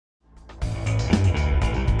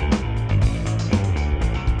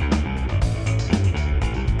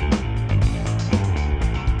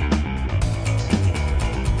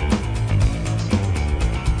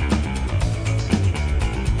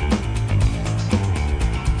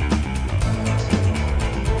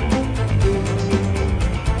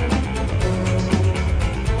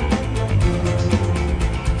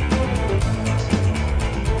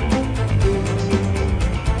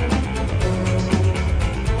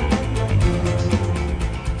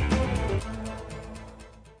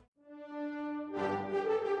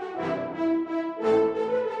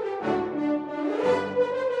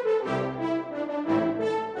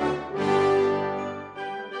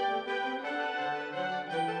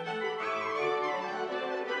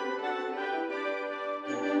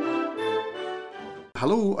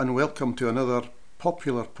Hello and welcome to another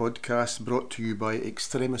popular podcast brought to you by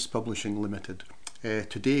Extremis Publishing Limited.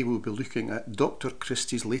 Today we'll be looking at Dr.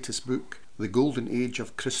 Christie's latest book, The Golden Age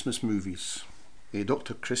of Christmas Movies.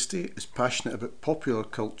 Dr. Christie is passionate about popular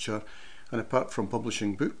culture, and apart from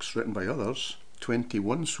publishing books written by others,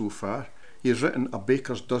 21 so far, he has written a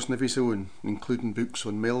baker's dozen of his own, including books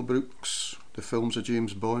on Mel Brooks, the films of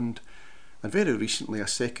James Bond, and very recently a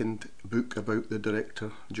second book about the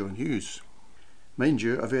director John Hughes. Mind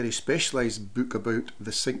you, a very specialised book about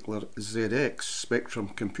the Sinclair ZX Spectrum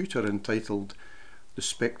computer entitled The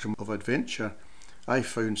Spectrum of Adventure I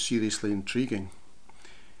found seriously intriguing.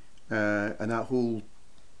 And that whole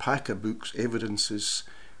pack of books evidences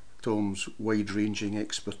Tom's wide-ranging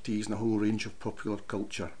expertise in a whole range of popular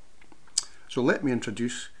culture. So let me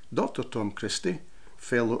introduce Dr. Tom Christie,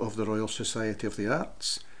 Fellow of the Royal Society of the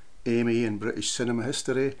Arts, MA in British Cinema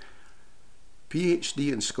History,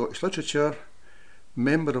 PhD in Scottish Literature,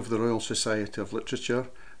 Member of the Royal Society of Literature,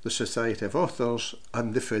 the Society of Authors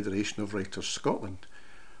and the Federation of Writers Scotland.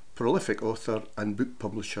 Prolific author and book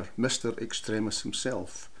publisher, Mr. Extremis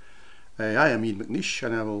himself. I am Ian McNeish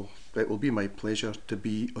and it will be my pleasure to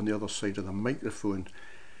be on the other side of the microphone.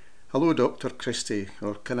 Hello Dr. Christie,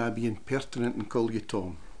 or can I be impertinent and call you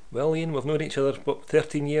Tom? Well Ian, we've known each other for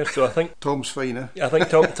 13 years, so I think... Tom's fine, eh? I think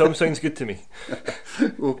Tom sounds good to me.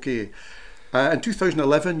 Okay. In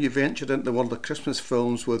 2011 you ventured into the world of Christmas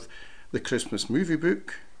films with The Christmas Movie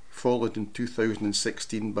Book, followed in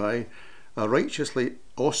 2016 by A Righteously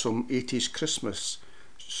Awesome 80s Christmas,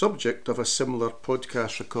 subject of a similar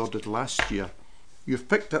podcast recorded last year. You've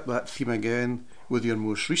picked up that theme again with your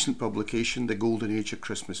most recent publication, The Golden Age of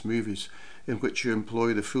Christmas Movies, in which you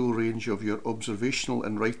employ the full range of your observational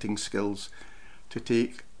and writing skills to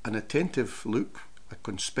take an attentive look, a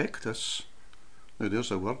conspectus, now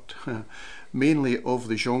there's a word, mainly of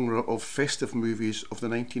the genre of festive movies of the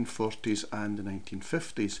 1940s and the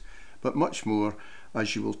 1950s, but much more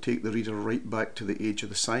as you will take the reader right back to the age of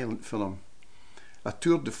the silent film. A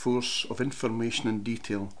tour de force of information and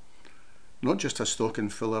detail, not just a stocking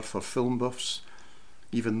filler for film buffs,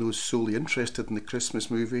 even those solely interested in the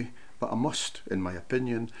Christmas movie, but a must, in my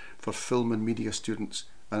opinion, for film and media students,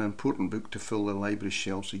 an important book to fill the library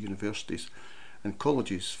shelves of universities and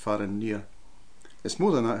colleges far and near. It's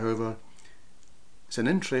more than that, however. It's an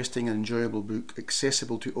interesting and enjoyable book,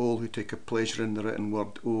 accessible to all who take a pleasure in the written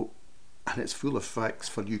word. Oh, and it's full of facts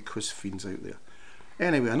for you quiz fiends out there.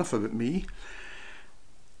 Anyway, enough about me.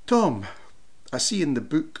 Tom, I see in the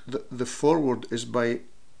book that the foreword is by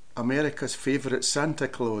America's favourite Santa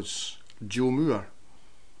Claus, Joe Moore.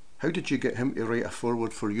 How did you get him to write a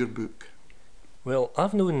foreword for your book? Well,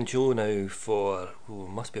 I've known Joe now for,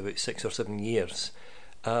 must be about 6 or 7 years.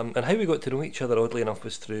 And how we got to know each other, oddly enough,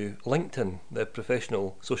 was through LinkedIn, the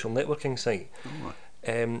professional social networking site.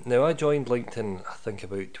 Oh. Now, I joined LinkedIn, I think,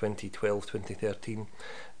 about 2012, 2013,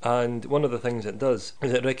 and one of the things it does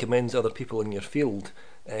is it recommends other people in your field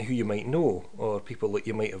who you might know, or people that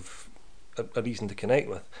you might have a reason to connect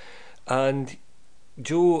with. And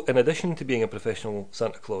Joe, in addition to being a professional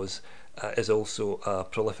Santa Claus, is also a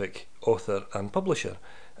prolific author and publisher,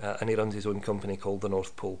 and he runs his own company called the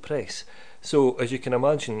North Pole Press. So, as you can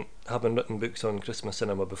imagine, having written books on Christmas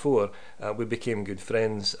cinema before, we became good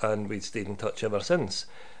friends and we'd stayed in touch ever since.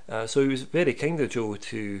 So it was very kind of Joe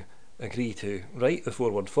to agree to write the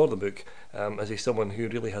foreword for the book, as he's someone who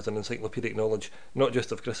really has an encyclopedic knowledge, not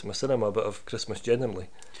just of Christmas cinema, but of Christmas generally.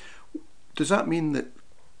 Does that mean that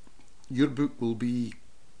your book will be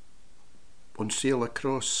on sale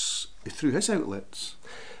across through his outlets?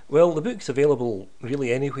 Well, the book's available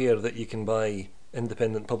really anywhere that you can buy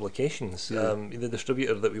independent publications. Yeah. The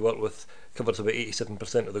distributor that we work with covers about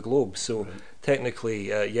 87% of the globe, so right. Technically,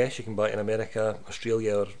 yes, you can buy it in America,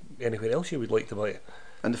 Australia, or anywhere else you would like to buy it.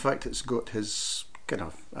 And the fact it's got his kind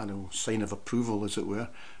of, sign of approval, as it were,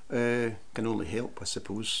 can only help, I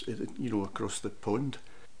suppose, across the pond.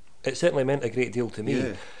 It certainly meant a great deal to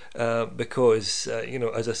me, yeah. Because,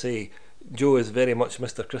 as I say, Joe is very much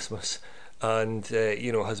Mr. Christmas, and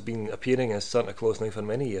has been appearing as Santa Claus now for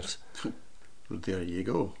many years. There you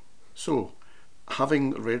go. So,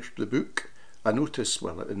 having read the book, I notice,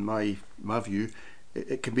 well, in my view,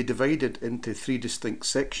 it can be divided into 3 distinct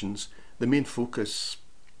sections. The main focus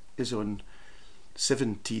is on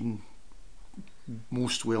 17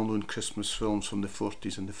 most well-known Christmas films from the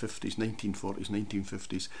 40s and the 50s, 1940s,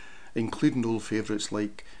 1950s, including old favourites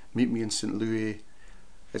like Meet Me in St. Louis,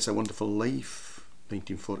 It's a Wonderful Life,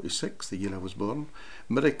 1946, the year I was born,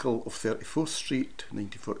 Miracle of 34th Street,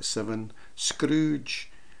 1947, Scrooge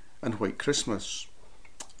and White Christmas,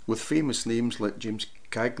 with famous names like James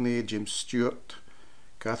Cagney, James Stewart,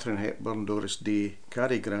 Katharine Hepburn, Doris Day,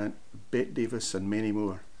 Cary Grant, Bette Davis and many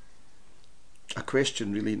more. A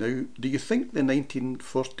question really now, do you think the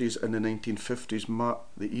 1940s and the 1950s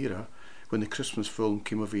marked the era when the Christmas film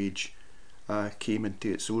came of age, came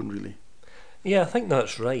into its own really? Yeah, I think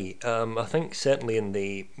that's right. I think certainly in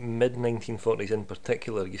the mid 1940s in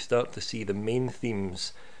particular, you start to see the main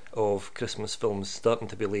themes of Christmas films starting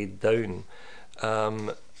to be laid down.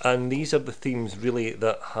 And these are the themes really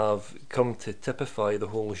that have come to typify the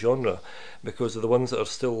whole genre, because they're the ones that are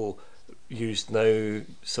still used now,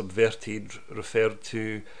 subverted, referred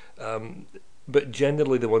to, but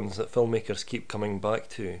generally the ones that filmmakers keep coming back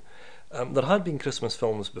to. There had been Christmas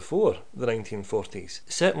films before the 1940s.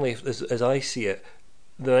 Certainly, as I see it,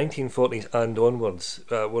 the 1940s and onwards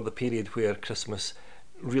were the period where Christmas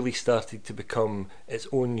really started to become its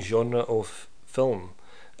own genre of film.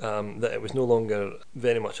 That it was no longer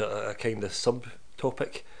very much a kind of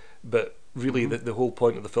subtopic, but really the whole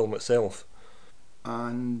point of the film itself.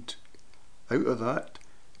 And out of that,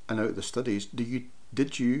 and out of the studies,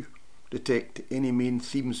 did you detect any main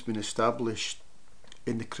themes being established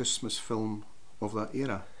in the Christmas film of that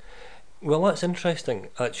era? Well, that's interesting,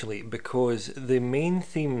 actually, because the main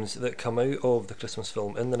themes that come out of the Christmas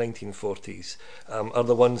film in the 1940s are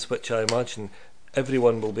the ones which I imagine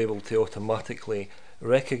everyone will be able to automatically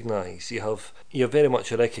recognise. You have very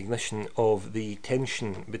much a recognition of the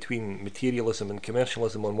tension between materialism and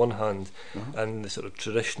commercialism on one hand, and the sort of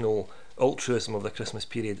traditional altruism of the Christmas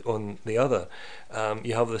period on the other.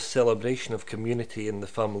 You have the celebration of community in the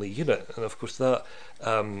family unit, and of course that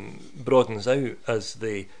broadens out as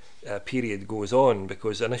the period goes on,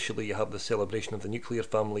 because initially you have the celebration of the nuclear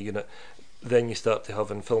family unit. Then you start to have,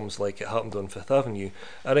 in films like It Happened on Fifth Avenue,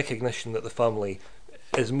 a recognition that the family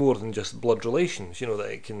is more than just blood relations,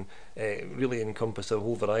 that it can really encompass a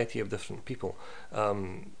whole variety of different people,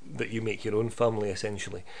 that you make your own family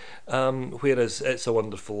essentially. Whereas It's a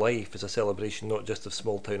Wonderful Life is a celebration not just of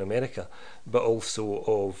small town America, but also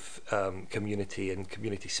of community and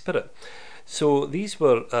community spirit. So these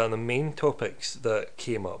were the main topics that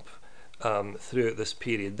came up throughout this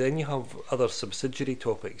period. Then you have other subsidiary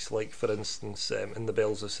topics, like for instance in The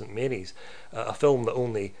Bells of St Mary's, a film that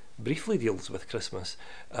only briefly deals with Christmas,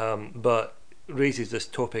 but raises this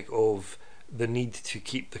topic of the need to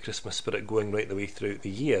keep the Christmas spirit going right the way throughout the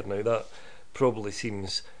year. Now that probably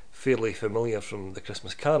seems fairly familiar from The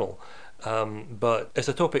Christmas Carol, but it's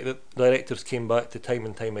a topic that directors came back to time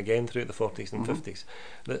and time again throughout the 40s and 50s,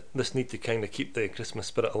 this need to kind of keep the Christmas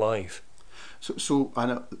spirit alive. So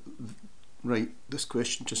Anna, right, this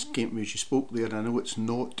question just came to me as you spoke there, and I know it's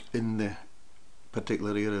not in the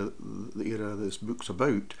particular era, the era this book's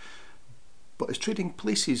about, but is Trading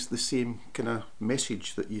Places the same kind of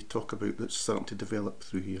message that you talk about that's starting to develop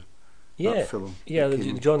through here? Yeah, that film.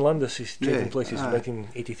 the John Landis' Trading Places from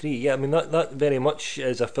 1983. Yeah, I mean that very much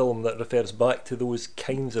is a film that refers back to those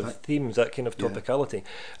kinds of themes, that kind of topicality,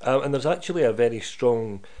 and there's actually a very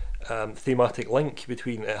strong thematic link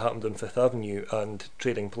between It Happened on Fifth Avenue and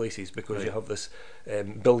Trading Places, because you have this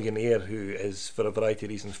billionaire who is, for a variety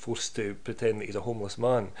of reasons, forced to pretend that he's a homeless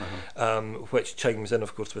man, which chimes in,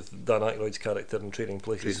 of course, with Dan Aykroyd's character in Trading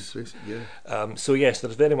Places. So yes,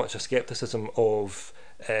 there's very much a scepticism of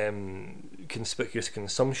conspicuous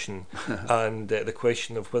consumption and the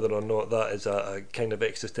question of whether or not that is a kind of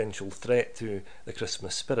existential threat to the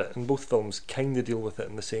Christmas spirit, and both films kind of deal with it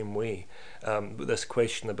in the same way. But this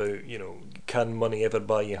question about, can money ever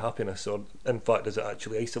buy you happiness, or in fact does it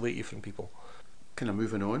actually isolate you from people? Kind of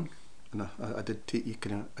moving on, and I did take you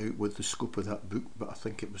kind of out with the scope of that book, but I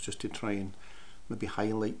think it was just to try and maybe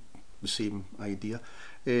highlight the same idea.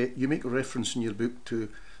 You make a reference in your book to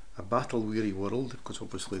a battle-weary world, because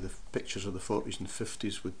obviously the pictures of the 40s and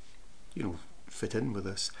 50s would, fit in with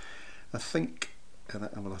this. I think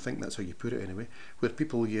that's how you put it anyway, where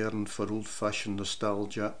people yearn for old-fashioned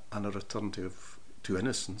nostalgia and a return to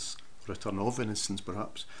innocence, a return of innocence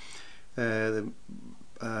perhaps.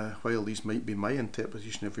 While these might be my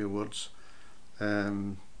interpretation of your words,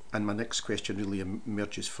 and my next question really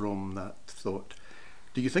emerges from that thought.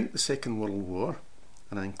 Do you think the Second World War,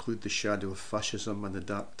 and I include the shadow of fascism and the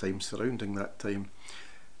dark times surrounding that time,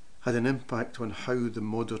 had an impact on how the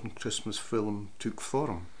modern Christmas film took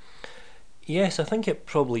form? Yes, I think it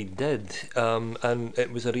probably did, and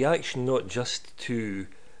it was a reaction not just to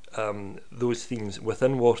those themes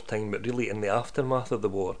within wartime, but really in the aftermath of the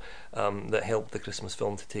war, that helped the Christmas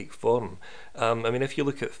film to take form. I mean, if you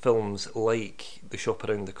look at films like The Shop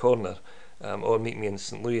Around the Corner, or Meet Me in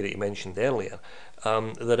St Louis that you mentioned earlier,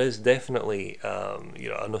 there is definitely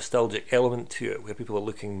a nostalgic element to it, where people are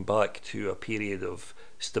looking back to a period of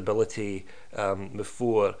stability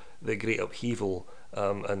before the great upheaval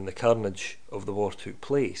and the carnage of the war took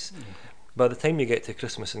place. By the time you get to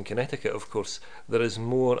Christmas in Connecticut, of course, there is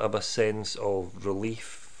more of a sense of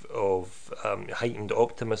relief, of heightened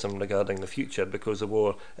optimism regarding the future, because the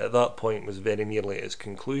war at that point was very nearly at its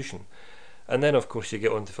conclusion. And then, of course, you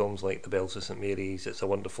get on to films like The Bells of St Mary's, It's a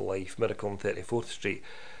Wonderful Life, Miracle on 34th Street,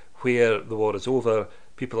 where the war is over,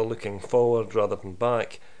 people are looking forward rather than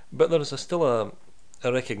back, but there is still a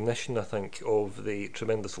recognition, I think, of the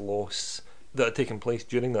tremendous loss that had taken place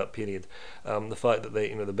during that period. The fact that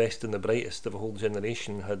the best and the brightest of a whole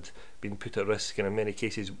generation had been put at risk, and in many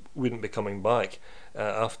cases wouldn't be coming back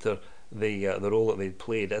after the role that they'd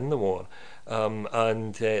played in the war,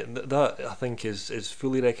 and that I think is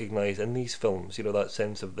fully recognised in these films. That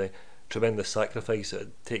sense of the tremendous sacrifice that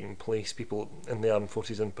had taken place, people in the armed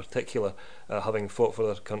forces in particular, having fought for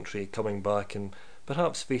their country, coming back and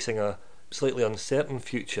perhaps facing a slightly uncertain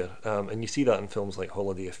future, and you see that in films like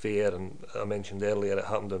Holiday Affair, and I mentioned earlier It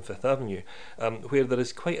Happened on Fifth Avenue, where there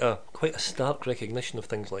is quite a stark recognition of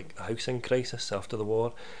things like a housing crisis after the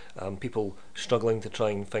war, people struggling to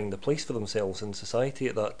try and find a place for themselves in society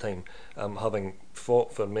at that time, having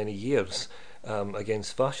fought for many years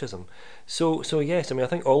against fascism. So yes, I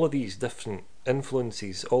think all of these different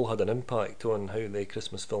influences all had an impact on how the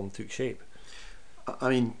Christmas film took shape. I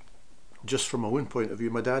mean, just from my own point of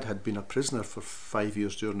view, my dad had been a prisoner for 5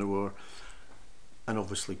 years during the war, and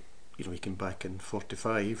obviously, he came back in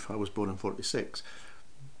 45. I was born in 46,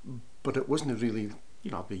 but it wasn't really,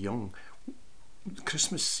 I'd be young.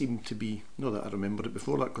 Christmas seemed to be, not that I remember it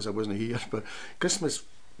before that because I wasn't here, but Christmas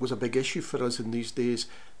was a big issue for us in these days,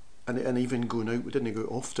 and even going out, we didn't go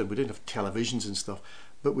out often, we didn't have televisions and stuff,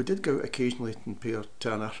 but we did go out occasionally and pay our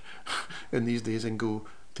tenner in these days and go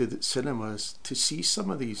to the cinemas to see some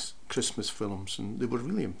of these Christmas films, and they were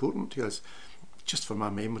really important to us, just for my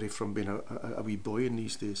memory from being a wee boy in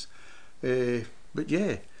these days. But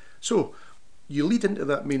yeah, so you lead into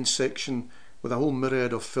that main section with a whole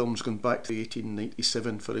myriad of films going back to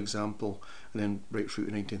 1897, for example, and then right through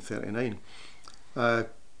to 1939.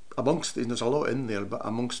 There's a lot in there, but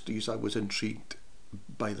amongst these I was intrigued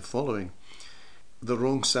by the following: The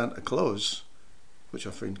Wrong Santa Claus, which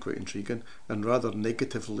I find quite intriguing, and rather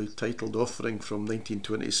negatively titled offering from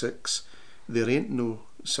 1926, There Ain't No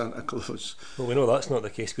Santa Claus. Well, we know that's not the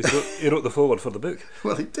case, because he wrote the foreword for the book.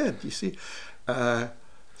 Well, he did, you see.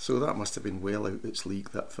 So that must have been well out its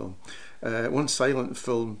league, that film. One silent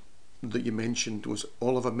film that you mentioned was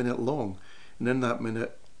all of a minute long, and in that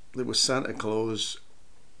minute there was Santa Claus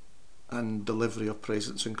and delivery of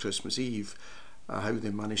presents on Christmas Eve. How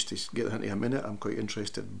they managed to get that into a minute, I'm quite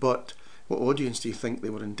interested. But what audience do you think they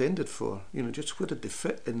were intended for? Just where did they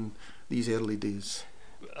fit in these early days?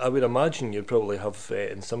 I would imagine you'd probably have,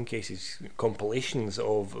 in some cases, compilations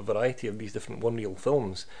of a variety of these different one-reel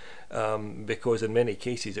films, because in many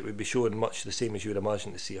cases it would be shown much the same as you would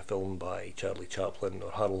imagine to see a film by Charlie Chaplin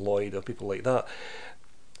or Harold Lloyd or people like that.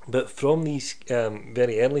 But from these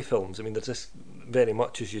very early films, there's this very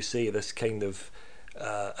much, as you say, this kind of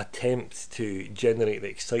attempt to generate the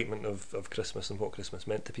excitement of Christmas and what Christmas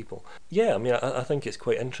meant to people. Yeah, I think it's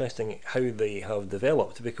quite interesting how they have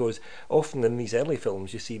developed, because often in these early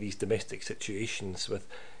films you see these domestic situations with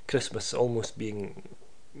Christmas almost being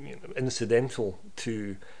incidental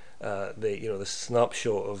to the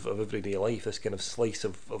snapshot of everyday life, this kind of slice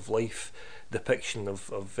of life depiction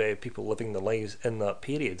of people living their lives in that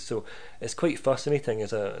period. So it's quite fascinating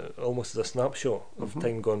almost as a snapshot of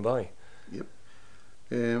time gone by. Yep.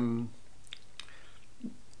 In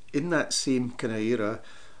that same kind of era,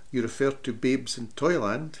 you referred to Babes in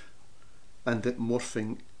Toyland and it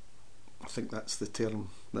morphing, I think that's the term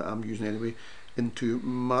that I'm using anyway, into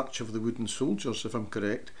March of the Wooden Soldiers, if I'm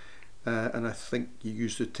correct, and I think you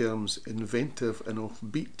used the terms inventive and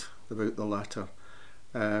offbeat about the latter.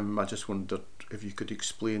 I just wondered if you could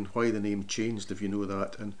explain why the name changed, if you know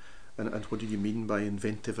that, and what do you mean by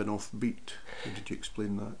inventive and offbeat? How did you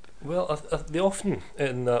explain that? Well, they often,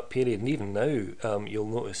 in that period, and even now, you'll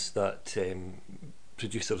notice that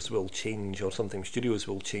producers will change, or sometimes studios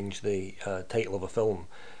will change the title of a film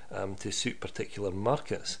to suit particular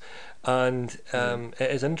markets. And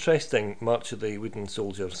it is interesting, March of the Wooden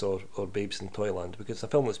Soldiers or Babes in Toyland, because it's a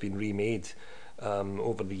film that's been remade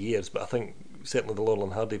over the years, but I think certainly the Laurel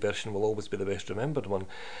and Hardy version will always be the best remembered one.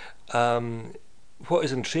 What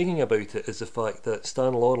is intriguing about it is the fact that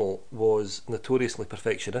Stan Laurel was notoriously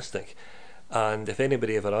perfectionistic, And if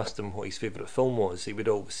anybody ever asked him what his favourite film was, he would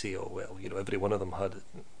always say, oh, well, every one of them had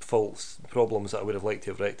faults, problems that I would have liked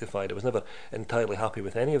to have rectified. I was never entirely happy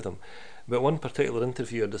with any of them. But one particular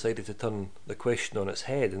interviewer decided to turn the question on its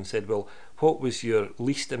head and said, well, what was your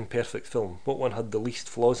least imperfect film? What one had the least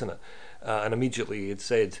flaws in it? And immediately he had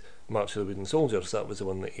said March of the Wooden Soldiers. That was the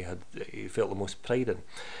one that he felt the most pride in.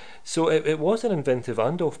 So it was an inventive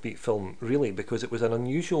and offbeat film, really, because it was an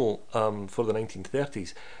unusual, for the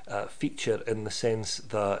 1930s, feature in the sense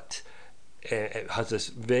that it has this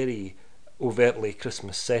very overtly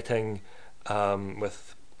Christmas setting,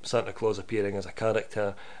 with Santa Claus appearing as a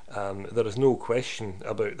character. There is no question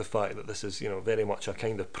about the fact that this is, very much a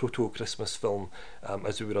kind of proto-Christmas film,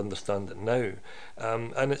 as we would understand it now.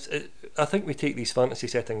 And I think we take these fantasy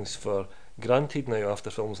settings for granted now after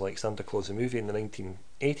films like Santa Claus the Movie in the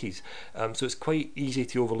 1980s. So it's quite easy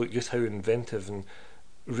to overlook just how inventive and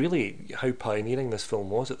really how pioneering this film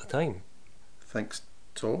was at the time. Thanks,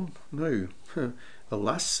 Tom. Now, the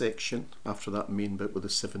last section, after that main bit with the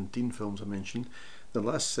 17 films I mentioned, the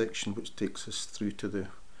last section which takes us through to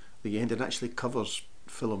the end and actually covers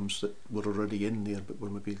films that were already in there but were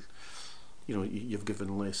maybe, you've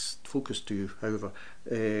given less focus to. However,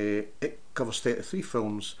 it covers 33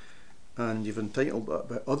 films, and you've entitled that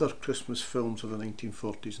about other Christmas films of the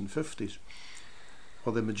 1940s and 50s.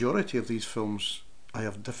 While the majority of these films I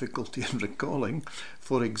have difficulty in recalling,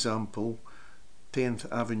 for example,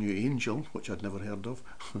 10th Avenue Angel, which I'd never heard of,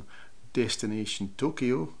 Destination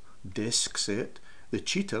Tokyo, Desk Set, The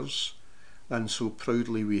Cheaters, and So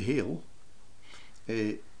Proudly We Hail.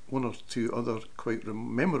 One or two other quite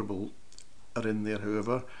memorable are in there,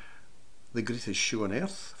 however. The Greatest Show on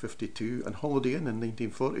Earth, 52, and Holiday Inn in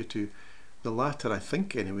 1942. The latter, I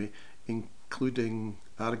think anyway, including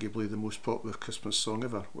arguably the most popular Christmas song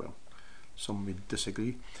ever. Well, some may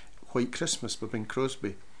disagree. White Christmas by Bing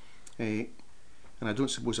Crosby. And I don't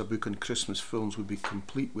suppose a book on Christmas films would be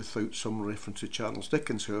complete without some reference to Charles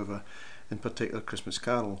Dickens, however, in particular Christmas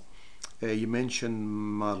Carol. You mentioned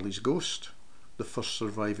Marley's Ghost, the first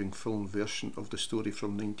surviving film version of the story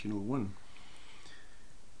from 1901.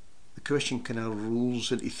 The question kind of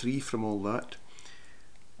rolls into three from all that.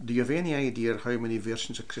 Do you have any idea how many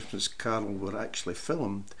versions of Christmas Carol were actually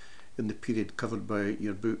filmed in the period covered by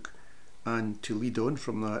your book? And to lead on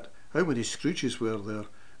from that, how many Scrooges were there,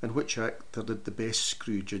 and which actor did the best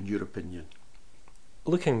Scrooge in your opinion?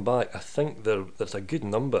 Looking back, I think there's a good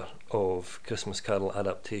number of Christmas Carol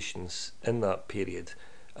adaptations in that period.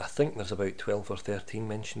 I think there's about 12 or 13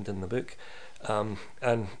 mentioned in the book.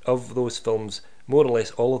 And of those films, more or less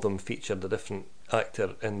all of them featured a different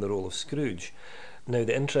actor in the role of Scrooge. Now,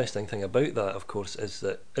 the interesting thing about that, of course, is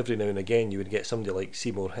that every now and again you would get somebody like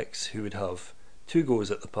Seymour Hicks who would have two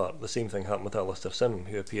goes at the part. The same thing happened with Alistair Sim,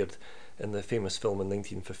 who appeared in the famous film in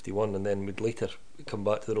 1951 and then would later come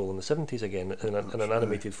back to the role in the 70s again in an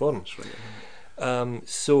animated form.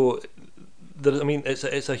 So,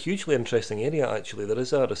 it's a hugely interesting area, actually. There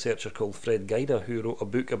is a researcher called Fred Guida who wrote a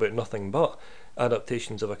book about nothing but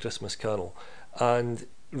adaptations of A Christmas Carol. And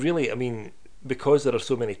really, because there are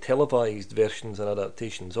so many televised versions and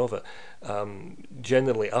adaptations of it,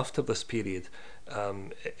 generally after this period,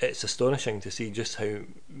 it's astonishing to see just how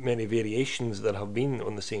many variations there have been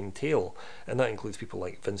on the same tale, and that includes people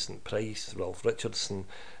like Vincent Price, Ralph Richardson,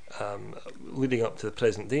 leading up to the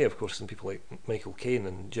present day, of course, and people like Michael Caine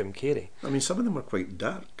and Jim Carrey. Some of them are quite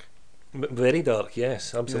dark. Very dark,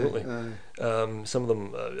 yes, absolutely. Some of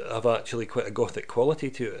them have actually quite a gothic quality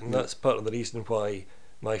to it, and that's part of the reason why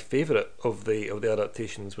my favourite of the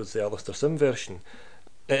adaptations was the Alistair Sim version.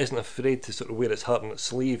 It isn't afraid to sort of wear its heart on its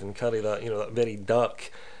sleeve and carry that, that very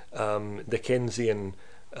dark Dickensian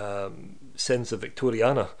sense of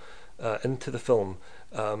Victoriana into the film,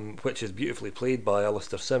 which is beautifully played by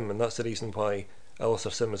Alistair Sim, and that's the reason why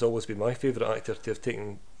Alistair Sim has always been my favourite actor to have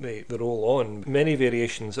taken the role on. Many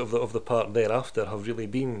variations of the part thereafter have really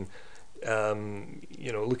been,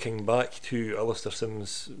 looking back to Alistair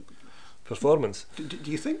Sim's performance. Do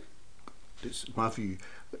you think, it's my view,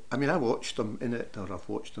 I watched them in it, or I've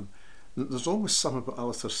watched them, there's almost something about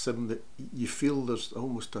Alistair Sim that you feel there's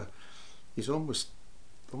almost he's almost,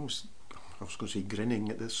 I was going to say grinning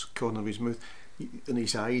at this corner of his mouth, in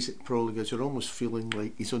his eyes it probably goes, you're almost feeling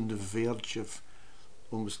like he's on the verge of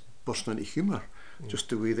almost bursting into humour, just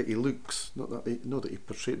the way that he looks, not that he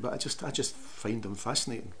portrayed, but I just find him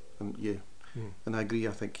fascinating, and and I agree,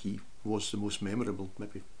 I think he was the most memorable,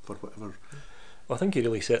 maybe for whatever. Well, I think he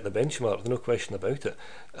really set the benchmark, there's no question about it.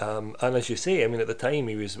 And as you say, at the time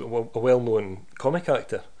he was a well-known comic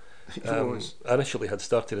actor. Initially had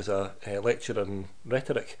started as a lecturer in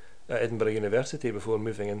rhetoric at Edinburgh University before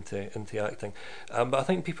moving into acting. But I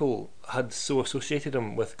think people had so associated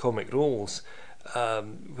him with comic roles.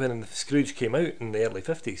 When Scrooge came out in the early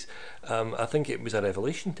 50s, I think it was a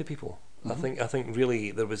revelation to people. I think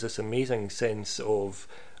really there was this amazing sense of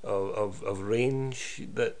range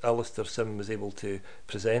that Alistair Sim was able to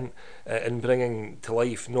present in bringing to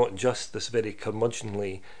life not just this very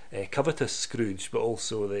curmudgeonly, covetous Scrooge, but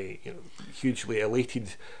also the hugely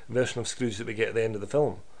elated version of Scrooge that we get at the end of the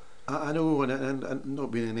film. I know, and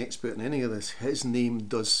not being an expert in any of this, his name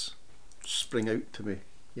does spring out to me.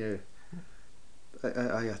 Yeah,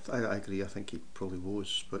 I agree. I think he probably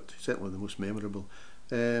was, but certainly the most memorable.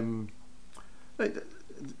 Right,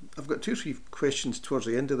 I've got 2 or 3 questions towards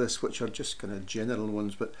the end of this, which are just kind of general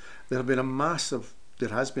ones. But there has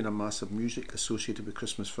been a massive music associated with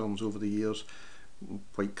Christmas films over the years.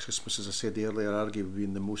 White Christmas, as I said earlier, arguably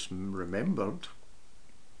being the most remembered,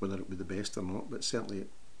 whether it be the best or not, but certainly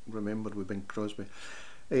remembered with Bing Crosby.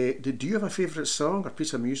 Do you have a favourite song or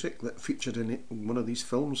piece of music that featured in one of these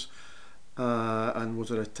films? And was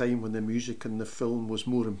there a time when the music in the film was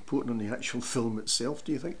more important than the actual film itself,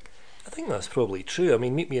 do you think? I think that's probably true. I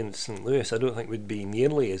mean, Meet Me in St. Louis I don't think would be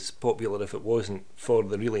nearly as popular if it wasn't for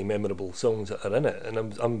the really memorable songs that are in it. And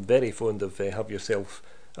I'm very fond of Have Yourself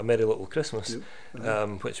a Merry Little Christmas,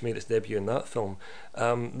 which made its debut in that film.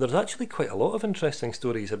 There's actually quite a lot of interesting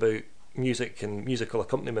stories about music and musical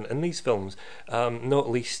accompaniment in these films, not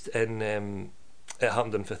least in It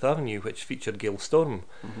Happened on Fifth Avenue, which featured Gail Storm.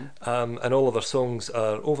 And all of her songs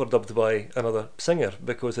are overdubbed by another singer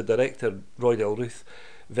because the director, Roy Del Ruth,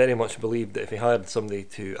 very much believed that if he hired somebody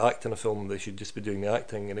to act in a film, they should just be doing the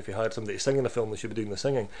acting, and if he hired somebody to sing in a film, they should be doing the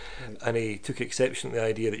singing. Right. And he took exception to the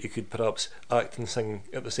idea that you could perhaps act and sing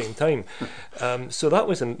at the same time. So that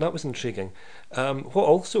was intriguing. What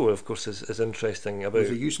also, of course, is interesting about...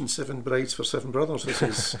 Was he using 7 brides for 7 brothers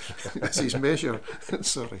as his measure?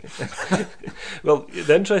 Sorry. Well,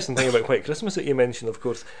 the interesting thing about White Christmas that you mentioned, of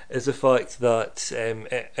course, is the fact that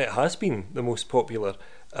it has been the most popular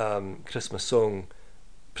Christmas song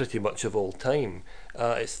pretty much of all time.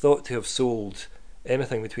 It's thought to have sold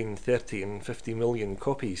anything between 30 and 50 million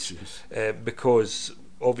copies, because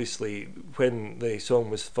obviously when the song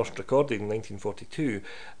was first recorded in 1942,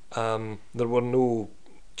 there were no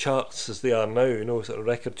charts as they are now, no sort of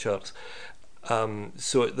record charts.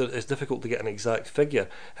 So it's difficult to get an exact figure.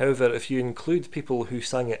 However, if you include people who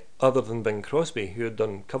sang it other than Bing Crosby, who had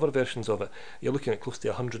done cover versions of it, you're looking at close to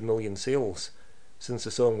 100 million sales since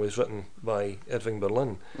the song was written by Irving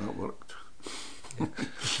Berlin. That worked.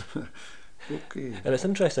 Okay. And it's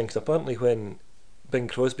interesting because apparently when Bing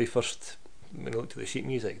Crosby first looked at the sheet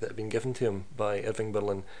music that had been given to him by Irving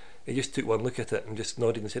Berlin, he just took one look at it and just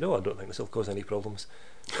nodded and said, "Oh, I don't think this will cause any problems,"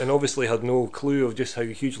 and obviously had no clue of just how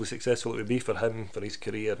hugely successful it would be for him, for his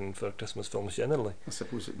career and for Christmas films generally. I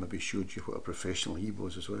suppose it maybe showed you what a professional he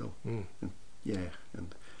was as well.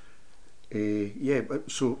 And,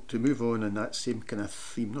 so to move on in that same kind of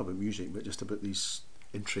theme, not about music but just about these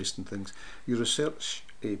interesting things, your research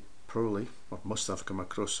probably, or must have, come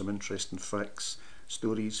across some interesting facts,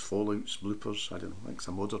 stories, fallouts, bloopers, I don't know, I think it's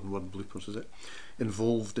a modern word, bloopers, is it,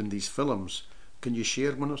 involved in these films. Can you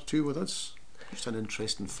share one or two with us? Just an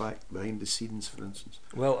interesting fact behind the scenes, for instance.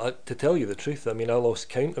 Well, to tell you the truth, I mean, I lost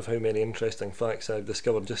count of how many interesting facts I've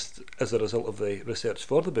discovered just as a result of the research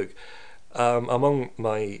for the book. Among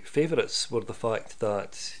my favourites were the fact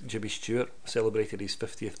that Jimmy Stewart celebrated his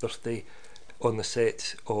 50th birthday on the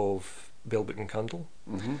set of Bell, Book and Candle,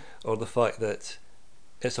 or the fact that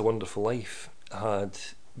It's a Wonderful Life had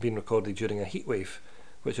been recorded during a heatwave,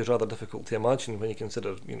 which is rather difficult to imagine when you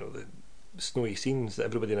consider, the snowy scenes that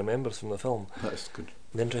everybody remembers from the film. That's good.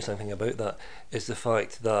 The interesting thing about that is the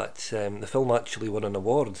fact that the film actually won an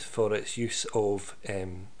award for its use of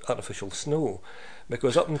artificial snow,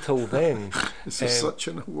 because up until then... Is there such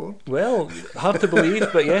an award? Well, hard to believe,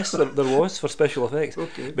 but yes, there was for special effects.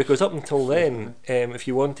 Okay. Because up until then, if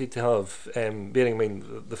you wanted to have, bearing in mind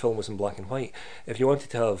the film was in black and white, if you wanted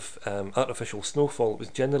to have artificial snowfall, it was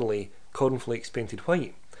generally cornflakes painted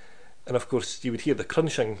white. And of course, you would hear the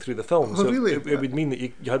crunching through the film. Oh, so really? It would mean that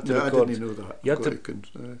you had to record. I didn't know that. You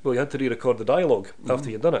had to re-record the dialogue after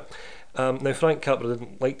you'd done it. Now, Frank Capra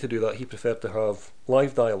didn't like to do that. He preferred to have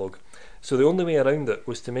live dialogue. So the only way around it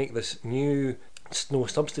was to make this new snow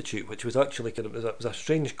substitute, which was actually it was a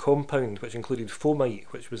strange compound which included fomite,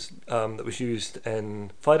 which was that was used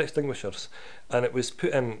in fire extinguishers, and it was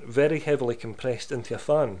put in very heavily compressed into a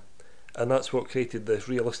fan, and that's what created the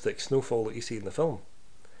realistic snowfall that you see in the film.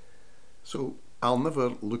 So I'll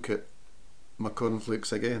never look at my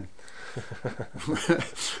cornflakes again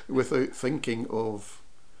without thinking of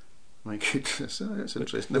My goodness, that's But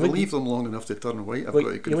interesting. you If I need- leave them long enough to turn white, I've Like,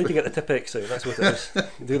 got to you'll need to get the Tipex out, that's what it is.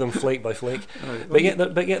 Do them flake by flake. Right,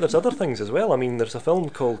 But yet, there's other things as well. I mean, there's a film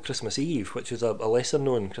called Christmas Eve, which is a lesser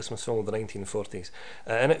known Christmas film of the 1940s.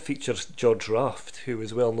 And it features George Raft, who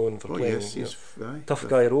is well known for playing yes, he's tough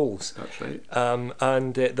guy roles. That's right.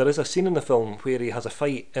 And there is a scene in the film where he has a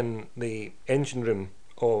fight in the engine room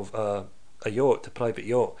of a yacht, a private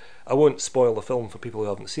yacht. I won't spoil the film for people who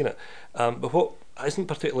haven't seen it. But what isn't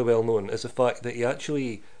particularly well known is the fact that he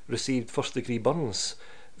actually received first degree burns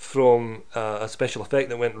from a special effect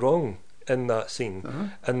that went wrong in that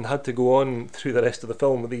scene, and had to go on through the rest of the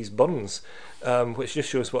film with these burns, which just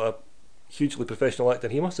shows what a hugely professional actor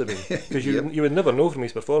he must have been, because you would never know from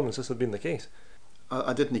his performance this had been the case.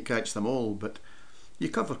 I didn't catch them all, but you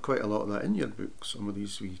cover quite a lot of that in your book, some of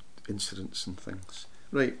these wee incidents and things.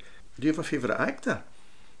 Right, do you have a favourite actor?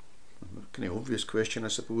 Kind of obvious question, I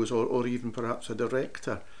suppose, or even perhaps a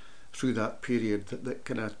director through that period that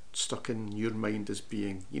kind of stuck in your mind as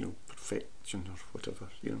being, perfection or whatever,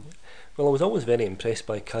 Well, I was always very impressed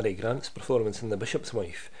by Cary Grant's performance in The Bishop's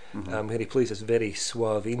Wife, where he plays this very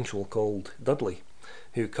suave angel called Dudley,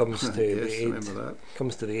 who comes to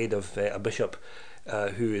the aid of a bishop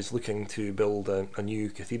who is looking to build a new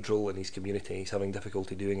cathedral in his community. He's having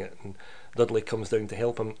difficulty doing it, and Dudley comes down to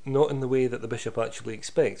help him, not in the way that the bishop actually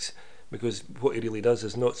expects, because what he really does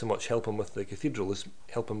is not so much help him with the cathedral as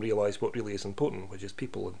help him realise what really is important, which is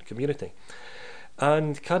people and community.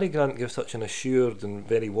 And Cary Grant gives such an assured and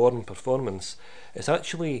very warm performance, it's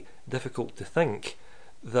actually difficult to think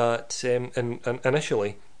that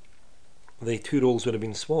initially the two roles would have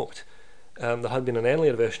been swapped. There had been an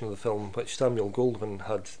earlier version of the film which Samuel Goldwyn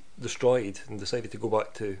had destroyed and decided to go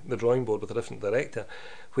back to the drawing board with a different director,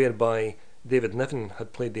 whereby David Niven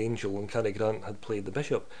had played the angel and Cary Grant had played the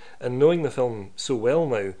bishop. And knowing the film so well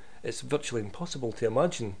now, it's virtually impossible to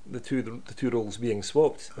imagine the two roles being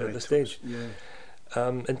swapped at this stage. Yeah.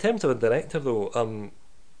 In terms of a director, though, I'm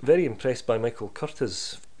very impressed by Michael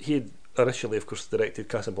Curtiz. He had initially, of course, directed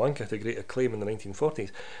Casablanca to great acclaim in the 1940s,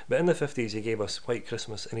 but in the 50s he gave us White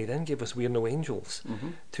Christmas, and he then gave us We're No Angels,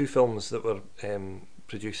 two films that were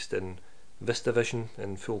produced in VistaVision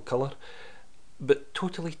in full colour, but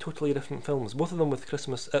totally different films, both of them with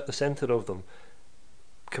Christmas at the centre of them,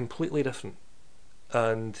 completely different,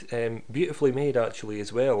 and beautifully made actually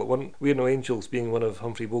as well. We're No Angels being one of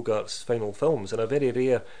Humphrey Bogart's final films, and a very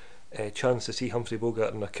rare chance to see Humphrey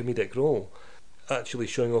Bogart in a comedic role, actually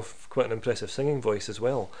showing off quite an impressive singing voice as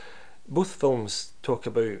well. Both films talk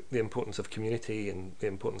about the importance of community and the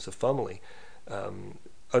importance of family,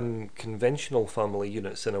 unconventional family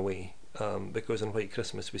units in a way, because in White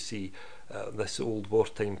Christmas we see this old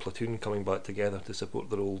wartime platoon coming back together to support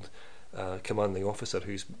their old commanding officer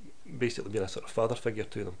who's basically been a sort of father figure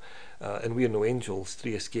to them. In We're No Angels,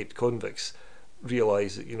 three escaped convicts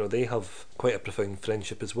realise that they have quite a profound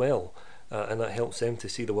friendship as well, and that helps them to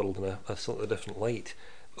see the world in a slightly different light,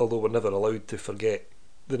 although we're never allowed to forget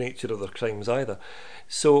the nature of their crimes either.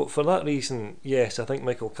 So for that reason, yes, I think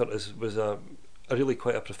Michael Curtiz was a really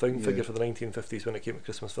quite a profound figure for the 1950s when it came to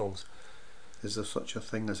Christmas films. Is there such a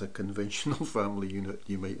thing as a conventional family unit,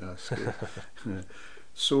 you might ask?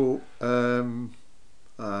 So,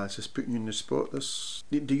 just putting you on the spot,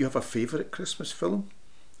 do you have a favourite Christmas film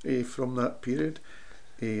from that period?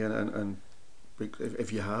 And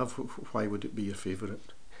if you have, why would it be your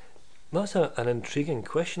favourite? That's an intriguing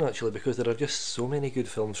question actually, because there are just so many good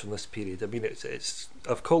films from this period. I mean,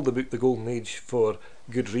 I've called the book The Golden Age for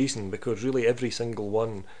good reason, because really every single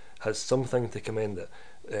one has something to commend it,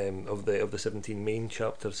 of the 17 main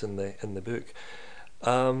chapters in the book.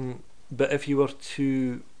 But if you were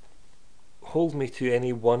to hold me to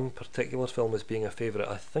any one particular film as being a favourite,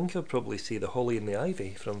 I think I'd probably say The Holly and the Ivy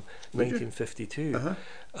from 1952.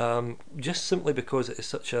 Just simply because it is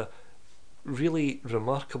such a really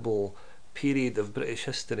remarkable period of British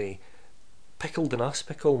history, pickled in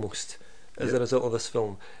aspic almost, as a result of this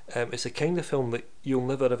film. It's a kind of film that you'll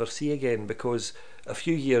never ever see again, because a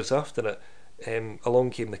few years after it, along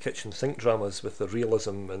came the kitchen sink dramas with the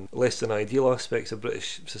realism and less than ideal aspects of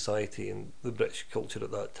British society and the British culture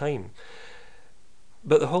at that time.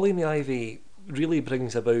 But The Holly and the Ivy really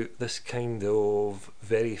brings about this kind of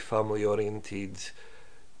very family oriented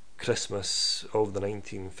Christmas of the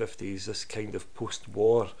 1950s, this kind of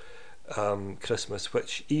post-war Christmas,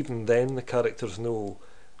 which even then the characters know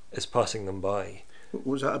is passing them by.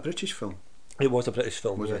 Was that a British film? It was a British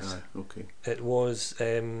film, was yes. It? Okay. It was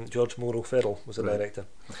George Morrow Ferrell was the director.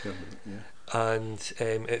 Okay, yeah. And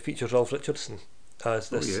it features Ralph Richardson as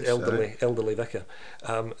this elderly vicar.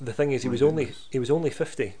 The thing is, he was only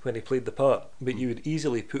 50 when he played the part, but you would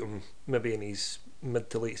easily put him maybe in his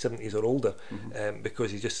mid to late 70s or older,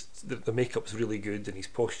 because he's just the makeup's really good and his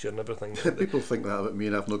posture and everything. People think that about me,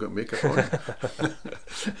 and I've not got makeup on.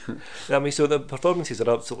 I mean, so the performances are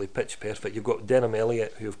absolutely pitch perfect. You've got Denham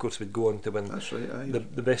Elliott, who of course would go on to win That's right, aye.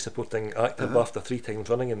 the best supporting actor BAFTA 3 times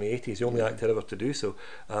running in the 80s, the only actor ever to do so.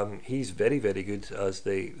 He's very, very good as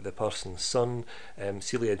the parson's son.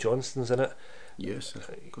 Celia Johnston's in it. Yes,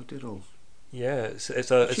 got it all. Yeah, it's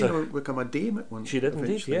She become a dame at one. She did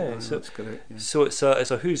indeed, yeah. So, that's correct. Yeah. So it's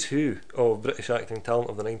a who's who of British acting talent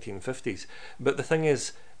of the 1950s. But the thing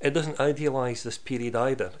is, it doesn't idealise this period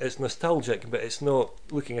either. It's nostalgic, but it's not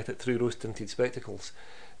looking at it through rose-tinted spectacles,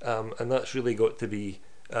 and that's really got to be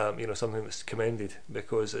something that's commended,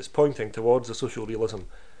 because it's pointing towards the social realism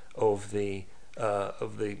of the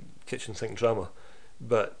kitchen sink drama.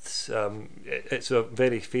 But it's a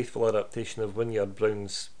very faithful adaptation of Wynyard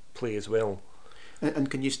Brown's play as well.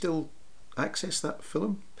 And can you still access that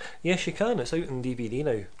film? Yes, you can. It's out on DVD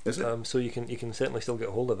now. Is it? So you can certainly still get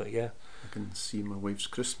a hold of it. Yeah. I can see my wife's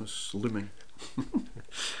Christmas looming.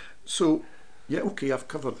 So, yeah, okay. I've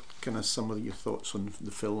covered kind of some of your thoughts on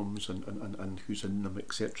the films and who's in them,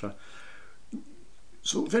 etc.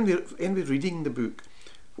 So, if anybody reading the book,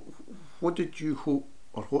 what did you hope,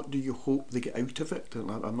 or what do you hope they get out of it?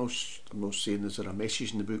 And I'm not saying is there a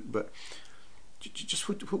message in the book, but just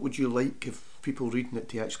what would you like if people reading it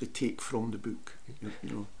to actually take from the book? You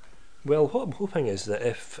know. Well, what I'm hoping is that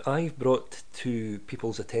if I've brought to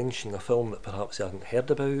people's attention a film that perhaps they hadn't heard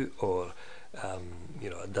about, or a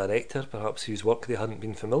director perhaps whose work they hadn't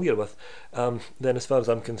been familiar with, then as far as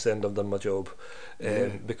I'm concerned, I've done my job.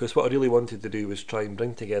 Because what I really wanted to do was try and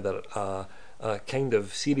bring together a kind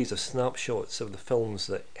of series of snapshots of the films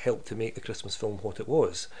that helped to make the Christmas film what it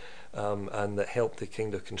was, and that helped to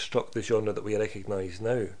kind of construct the genre that we recognise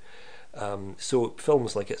now. So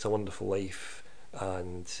films like It's a Wonderful Life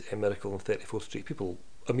and A Miracle on 34th Street, people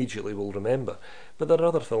immediately will remember. But there are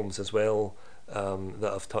other films as well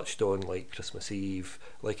that I've touched on, like Christmas Eve,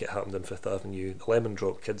 like It Happened on Fifth Avenue, The Lemon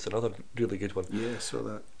Drop Kids, another really good one. Yeah, saw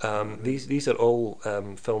that. These are all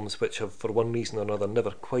films which have, for one reason or another,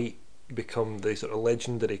 never quite become the sort of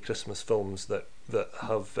legendary Christmas films that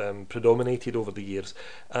have predominated over the years,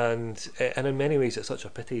 and in many ways it's such a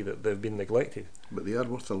pity that they've been neglected. But they are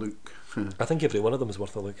worth a look. I think every one of them is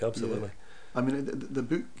worth a look, absolutely. Yeah. I mean, the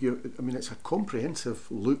book, it's a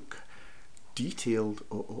comprehensive look, detailed,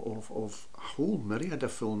 of a whole myriad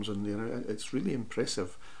of films in there. It's really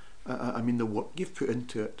impressive. I mean, the work you've put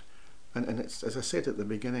into it, and it's, as I said at the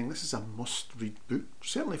beginning, this is a must-read book.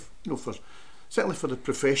 Certainly for the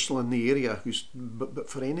professional in the area, but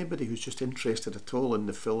for anybody who's just interested at all in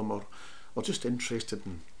the film, or just interested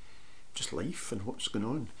in just life and what's going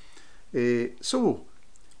on. So,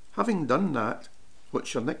 having done that,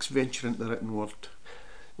 what's your next venture into the written word?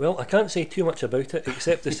 Well, I can't say too much about it,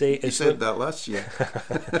 except to say... You said that last year.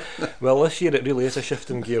 Well, this year it really is a shift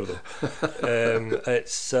in gear, though.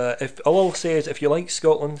 All I'll say is, if you like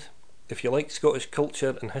Scotland, if you like Scottish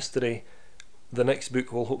culture and history, the next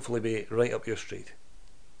book will hopefully be right up your street.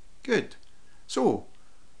 Good. So,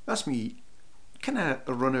 that's me kind of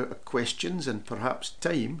run out of questions and perhaps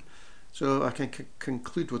time, so I can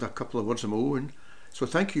conclude with a couple of words of my own. So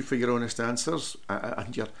thank you for your honest answers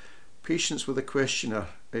and your patience with the questionnaire,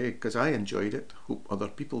 because I enjoyed it. Hope other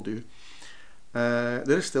people do.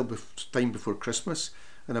 There is still time before Christmas,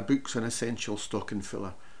 and a book's an essential stocking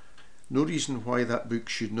filler. No reason why that book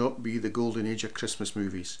should not be the golden age of Christmas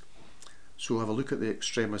movies. So have a look at the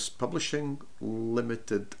Extremis Publishing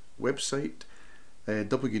Limited website,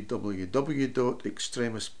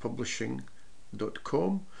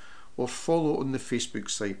 www.extremispublishing.com, or follow on the Facebook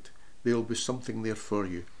site. There'll be something there for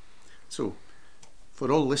you. So,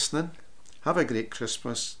 for all listening, have a great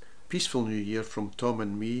Christmas, peaceful New Year from Tom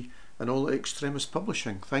and me, and all at Extremis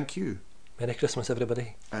Publishing. Thank you. Merry Christmas,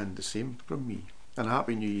 everybody. And the same from me. And a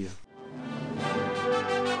Happy New Year.